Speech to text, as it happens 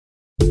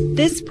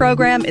This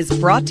program is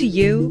brought to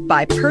you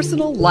by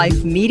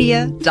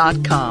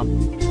PersonalLifeMedia.com.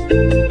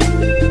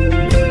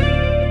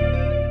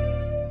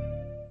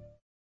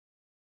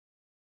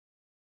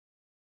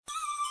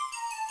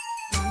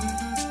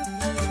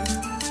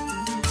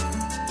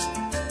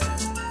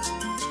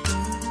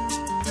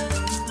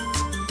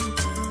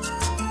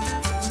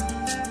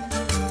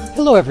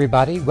 Hello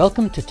everybody,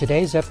 welcome to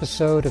today's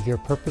episode of Your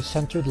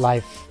Purpose-Centered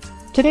Life.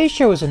 Today's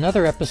show is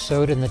another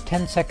episode in the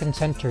 10-Second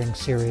Centering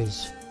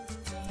series.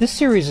 This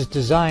series is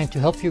designed to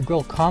help you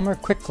grow calmer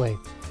quickly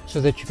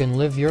so that you can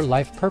live your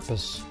life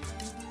purpose.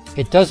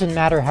 It doesn't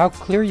matter how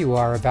clear you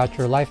are about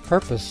your life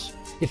purpose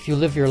if you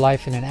live your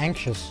life in an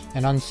anxious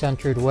and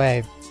uncentered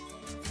way.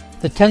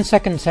 The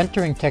 10-Second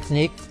Centering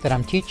technique that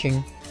I'm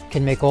teaching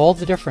can make all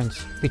the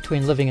difference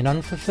between living an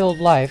unfulfilled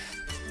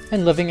life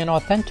and living an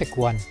authentic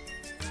one.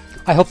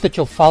 I hope that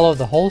you'll follow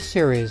the whole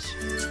series.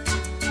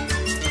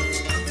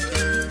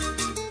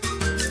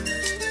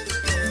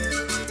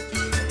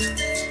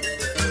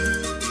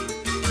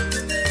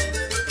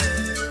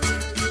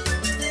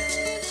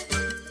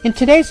 In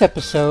today's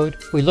episode,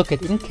 we look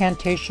at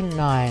Incantation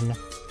 9,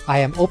 I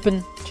Am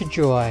Open to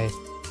Joy.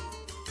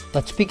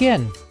 Let's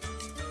begin.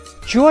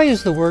 Joy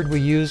is the word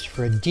we use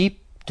for a deep,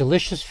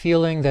 delicious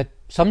feeling that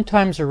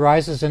sometimes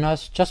arises in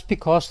us just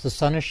because the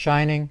sun is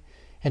shining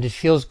and it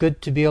feels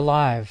good to be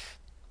alive.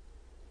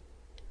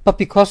 But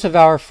because of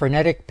our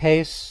frenetic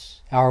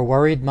pace, our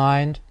worried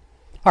mind,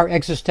 our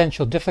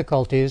existential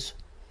difficulties,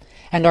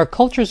 and our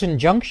culture's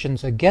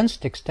injunctions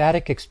against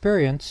ecstatic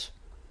experience,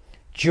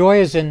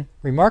 joy is in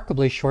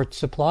remarkably short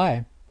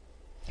supply.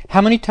 How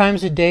many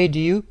times a day do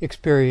you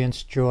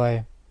experience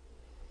joy?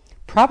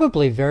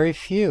 Probably very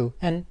few,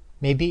 and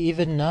maybe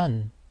even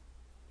none.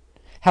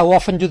 How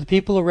often do the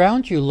people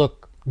around you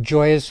look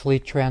joyously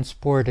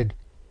transported?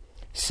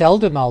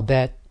 Seldom, I'll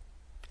bet,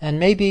 and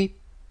maybe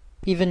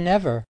even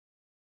never.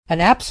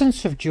 An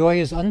absence of joy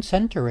is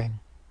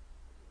uncentering.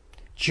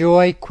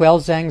 Joy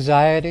quells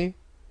anxiety,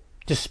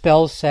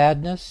 dispels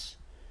sadness,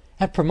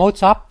 and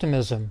promotes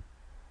optimism.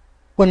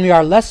 When we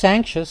are less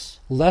anxious,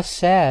 less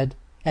sad,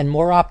 and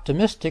more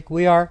optimistic,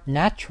 we are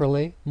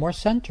naturally more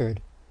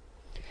centered.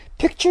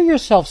 Picture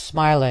yourself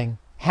smiling,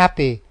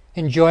 happy,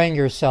 enjoying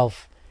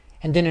yourself,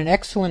 and in an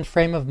excellent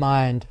frame of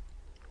mind.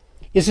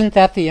 Isn't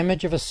that the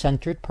image of a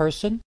centered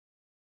person?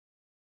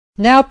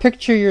 Now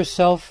picture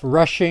yourself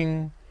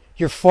rushing,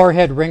 your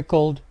forehead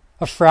wrinkled,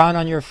 a frown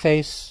on your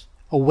face,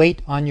 a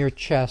weight on your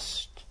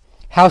chest.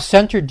 How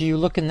centered do you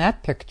look in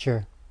that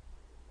picture?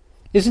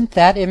 Isn't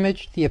that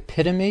image the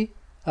epitome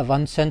of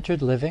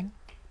uncentered living?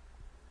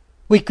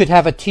 We could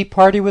have a tea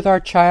party with our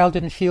child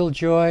and feel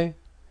joy,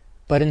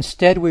 but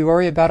instead we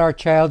worry about our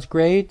child's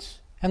grades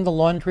and the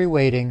laundry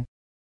waiting.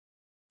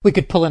 We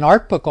could pull an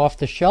art book off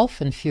the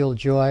shelf and feel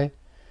joy,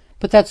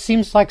 but that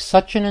seems like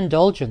such an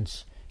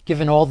indulgence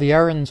given all the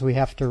errands we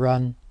have to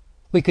run.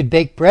 We could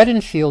bake bread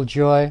and feel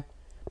joy,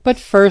 but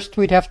first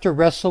we'd have to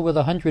wrestle with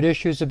 100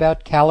 issues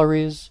about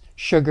calories,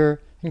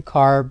 sugar, and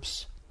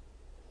carbs.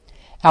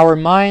 Our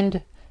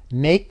mind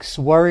makes,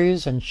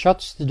 worries, and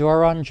shuts the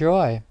door on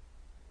joy.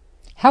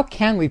 How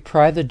can we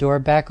pry the door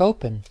back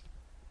open?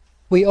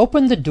 We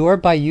open the door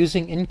by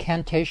using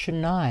Incantation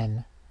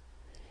 9.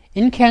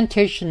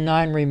 Incantation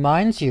 9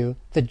 reminds you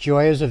that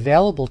joy is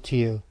available to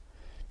you,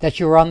 that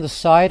you are on the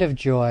side of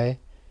joy,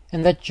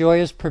 and that joy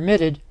is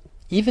permitted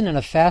even in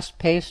a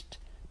fast-paced,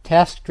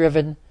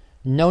 task-driven,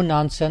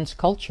 no-nonsense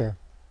culture.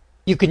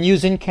 You can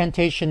use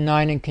Incantation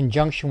 9 in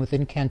conjunction with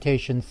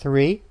Incantation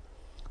 3,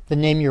 the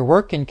Name Your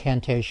Work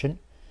incantation,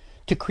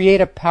 to create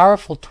a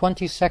powerful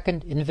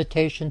 20-second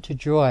invitation to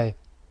joy.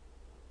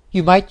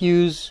 You might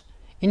use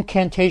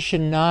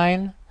Incantation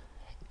 9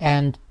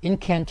 and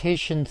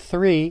Incantation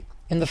 3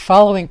 in the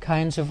following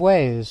kinds of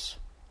ways.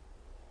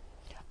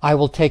 I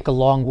will take a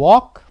long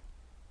walk,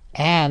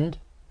 and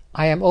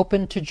I am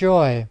open to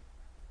joy.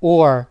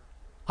 Or,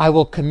 I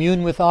will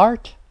commune with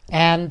art,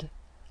 and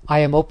I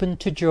am open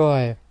to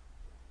joy.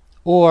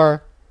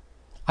 Or,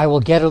 I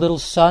will get a little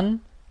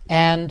sun,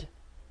 and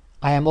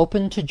I am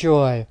open to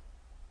joy.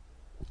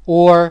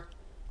 Or,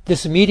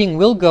 this meeting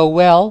will go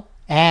well,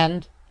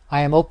 and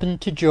I am open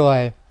to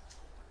joy.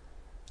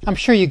 I'm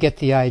sure you get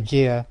the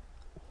idea.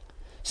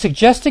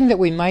 Suggesting that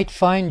we might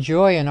find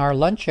joy in our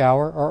lunch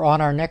hour or on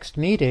our next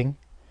meeting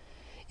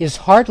is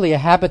hardly a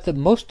habit that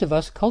most of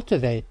us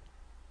cultivate.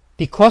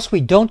 Because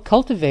we don't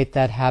cultivate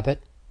that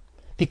habit,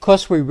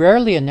 because we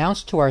rarely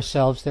announce to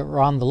ourselves that we're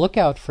on the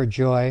lookout for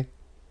joy,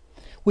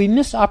 we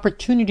miss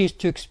opportunities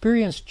to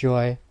experience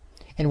joy,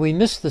 and we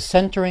miss the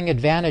centering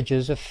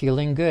advantages of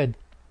feeling good.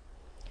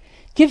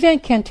 Give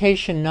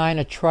Incantation 9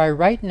 a try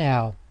right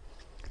now,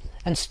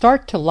 and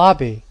start to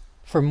lobby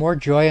for more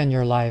joy in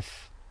your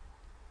life.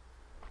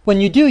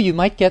 When you do, you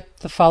might get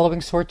the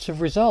following sorts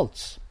of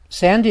results.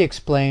 Sandy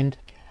explained,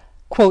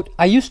 quote,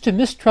 I used to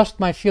mistrust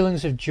my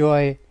feelings of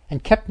joy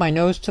and kept my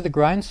nose to the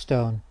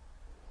grindstone.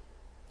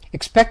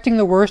 Expecting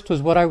the worst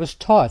was what I was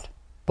taught,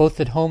 both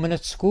at home and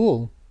at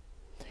school.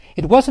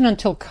 It wasn't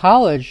until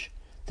college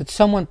that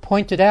someone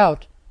pointed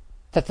out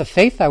that the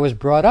faith I was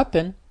brought up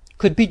in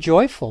could be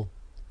joyful,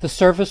 the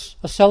service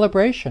a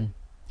celebration.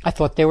 I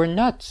thought they were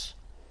nuts.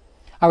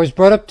 I was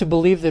brought up to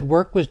believe that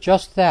work was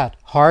just that,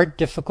 hard,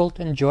 difficult,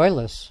 and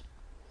joyless.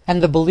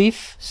 And the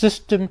belief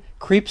system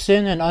creeps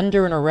in and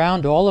under and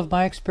around all of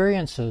my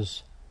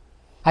experiences.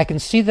 I can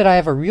see that I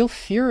have a real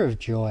fear of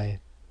joy.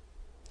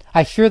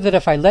 I fear that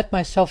if I let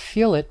myself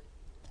feel it,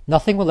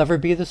 nothing will ever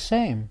be the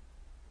same.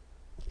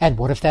 And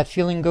what if that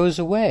feeling goes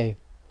away?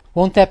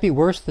 Won't that be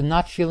worse than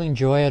not feeling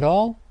joy at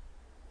all?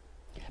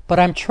 But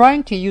I'm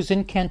trying to use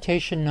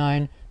Incantation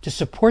 9 to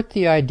support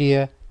the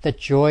idea that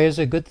joy is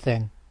a good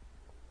thing.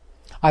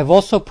 I've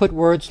also put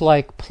words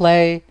like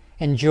play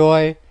and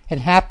joy and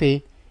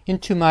happy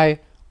into my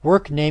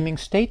work naming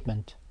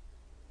statement.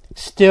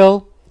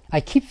 Still,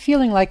 I keep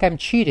feeling like I'm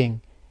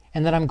cheating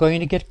and that I'm going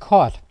to get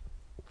caught.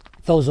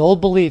 Those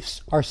old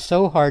beliefs are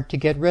so hard to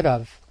get rid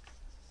of."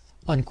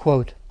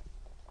 Unquote.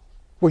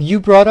 Were you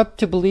brought up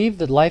to believe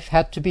that life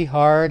had to be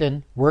hard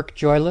and work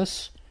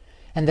joyless,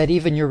 and that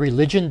even your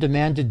religion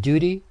demanded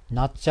duty,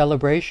 not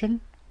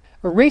celebration?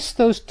 Erase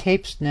those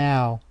tapes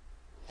now.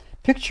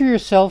 Picture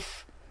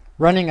yourself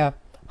running a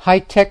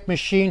high-tech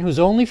machine whose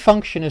only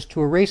function is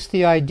to erase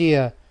the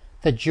idea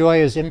that joy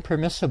is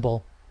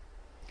impermissible.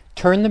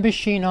 Turn the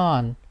machine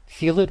on,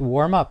 feel it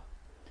warm up.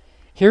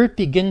 Hear it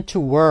begin to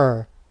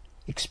whir.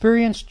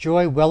 Experience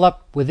joy well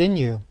up within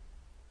you.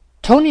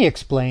 Tony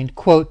explained,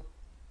 quote,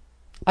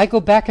 "I go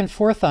back and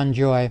forth on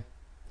joy.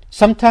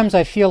 Sometimes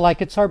I feel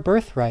like it's our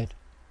birthright.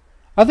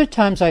 Other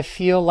times I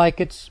feel like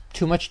it's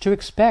too much to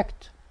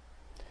expect.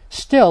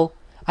 Still,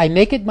 I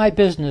make it my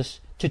business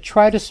to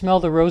try to smell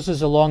the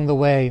roses along the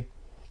way,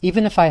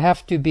 even if I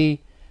have to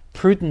be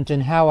prudent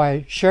in how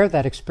I share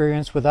that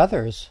experience with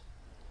others."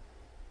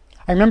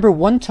 I remember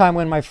one time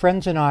when my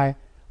friends and I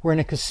were in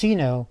a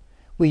casino,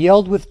 we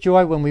yelled with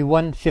joy when we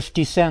won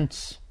 50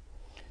 cents.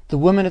 The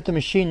woman at the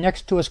machine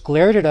next to us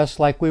glared at us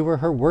like we were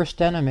her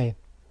worst enemy.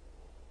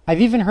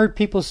 I've even heard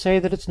people say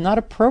that it's not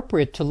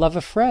appropriate to love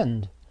a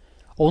friend.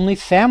 Only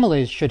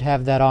families should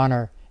have that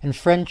honor, and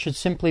friends should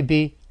simply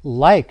be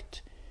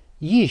liked.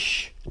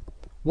 Yeesh!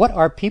 What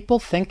are people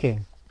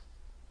thinking?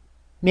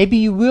 Maybe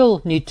you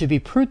will need to be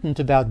prudent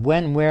about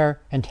when, where,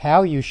 and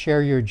how you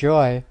share your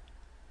joy.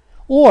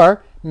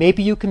 Or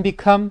maybe you can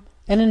become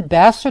an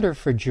ambassador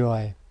for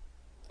joy.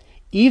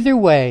 Either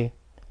way,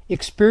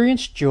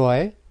 experience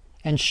joy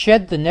and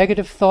shed the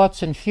negative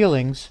thoughts and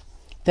feelings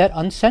that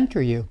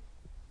uncenter you.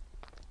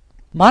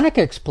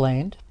 Monica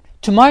explained,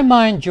 "To my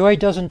mind, joy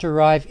doesn't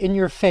arrive in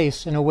your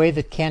face in a way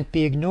that can't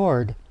be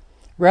ignored.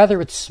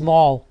 Rather, it's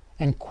small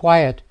and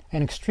quiet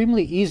and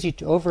extremely easy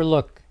to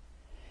overlook.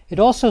 It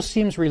also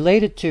seems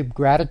related to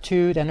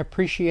gratitude and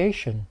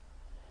appreciation.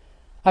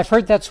 I've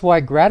heard that's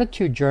why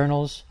gratitude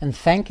journals and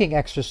thanking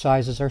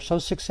exercises are so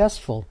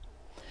successful,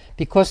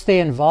 because they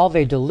involve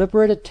a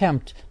deliberate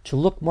attempt to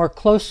look more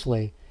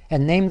closely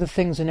and name the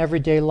things in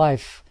everyday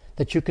life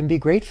that you can be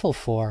grateful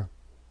for.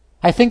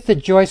 I think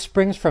that joy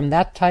springs from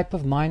that type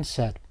of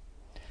mindset.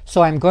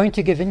 So I'm going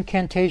to give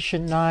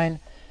Incantation 9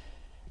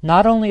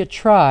 not only a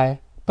try,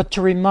 but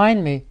to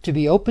remind me to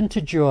be open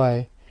to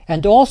joy,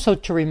 and also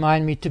to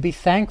remind me to be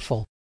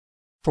thankful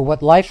for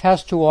what life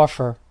has to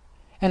offer,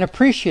 and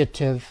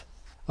appreciative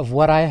of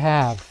what I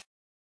have.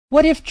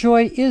 What if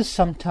joy is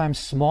sometimes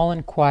small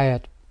and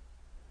quiet?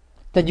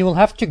 Then you will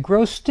have to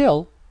grow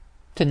still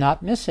to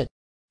not miss it.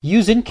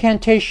 Use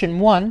Incantation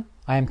 1,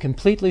 I am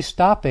completely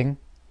stopping,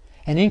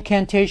 and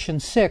Incantation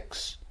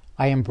 6,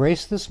 I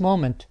embrace this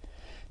moment,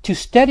 to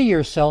steady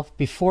yourself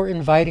before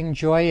inviting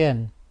joy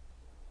in.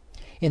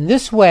 In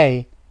this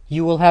way,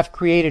 you will have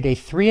created a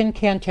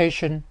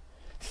 3-incantation,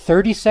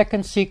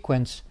 30-second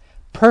sequence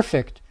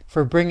perfect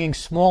for bringing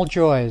small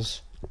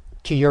joys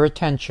to your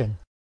attention.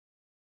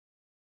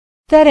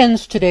 That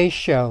ends today's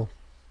show.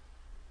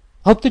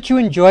 I hope that you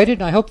enjoyed it,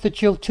 and I hope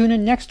that you'll tune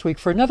in next week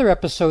for another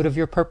episode of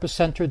Your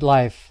Purpose-Centered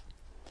Life.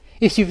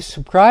 If you've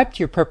subscribed to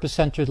Your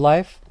Purpose-Centered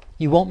Life,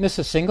 you won't miss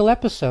a single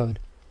episode.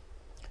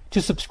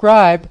 To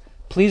subscribe,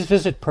 please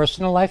visit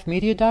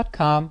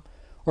personallifemedia.com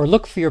or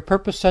look for Your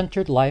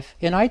Purpose-Centered Life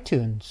in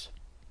iTunes.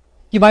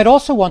 You might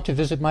also want to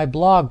visit my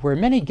blog, where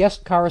many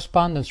guest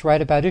correspondents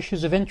write about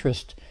issues of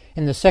interest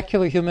in the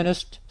secular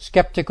humanist,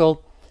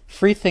 skeptical,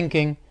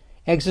 free-thinking,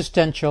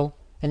 existential,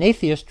 and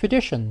atheist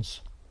traditions.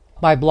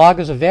 My blog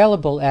is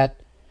available at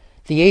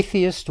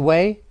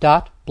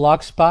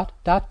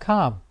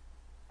theatheistway.blogspot.com.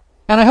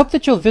 And I hope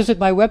that you'll visit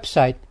my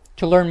website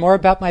to learn more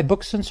about my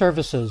books and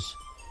services.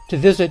 To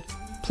visit,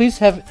 please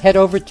head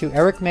over to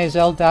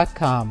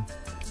ericmaisel.com.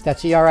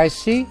 That's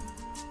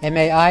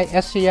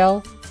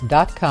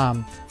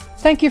EricMaisel.com.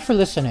 Thank you for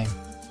listening.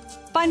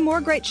 Find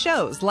more great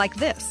shows like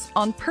this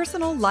on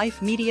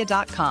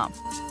personallifemedia.com.